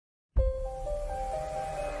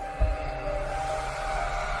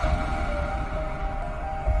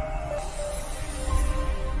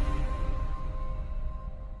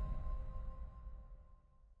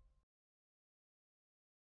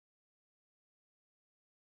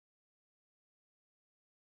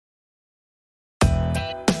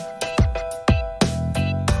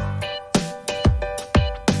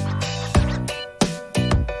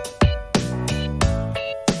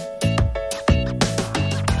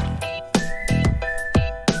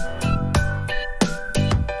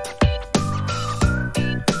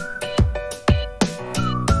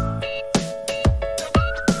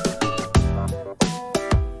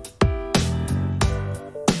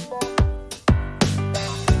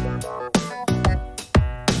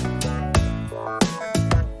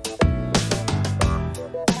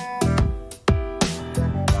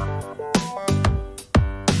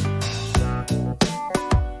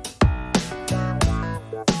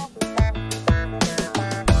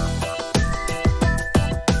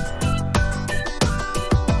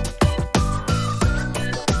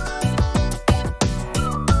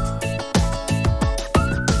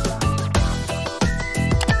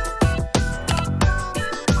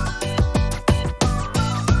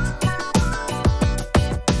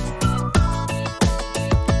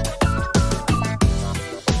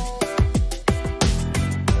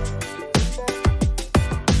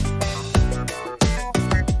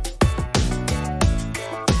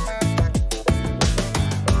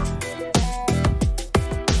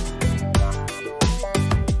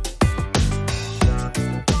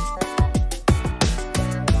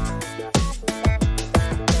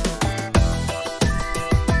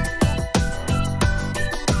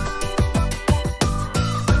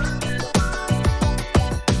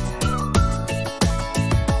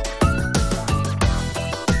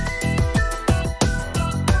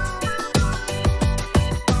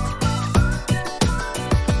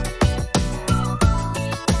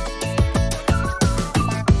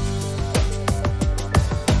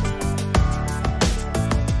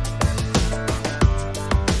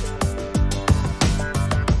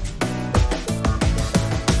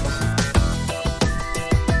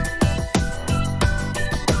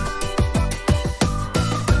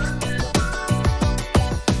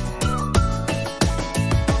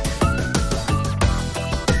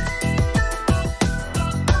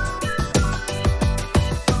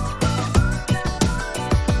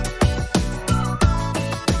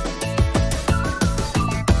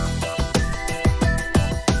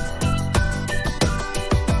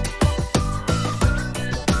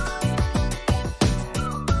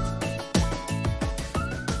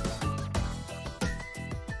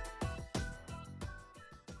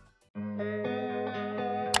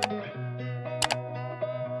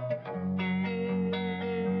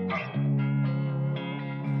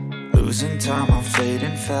Losing time, I'm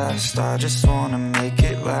fading fast. I just wanna make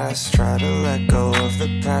it last. Try to let go of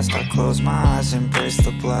the past. I close my eyes, embrace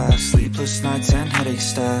the blast. Sleepless nights and headaches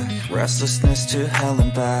stack. Restlessness to hell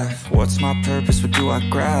and back. What's my purpose? What do I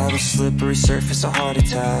grab? A slippery surface, a heart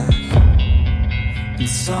attack. And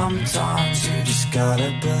sometimes you just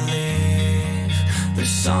gotta believe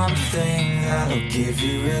there's something that'll give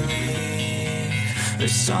you relief.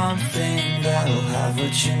 There's something that'll have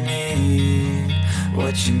what you need.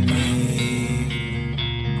 What you need.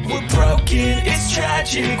 We're broken, it's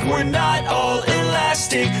tragic. We're not all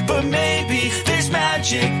elastic, but maybe there's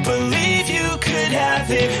magic. Believe you could have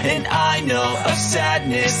it. And I know of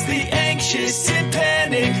sadness, the anxious and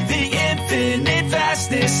panic, the infinite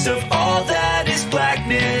vastness of all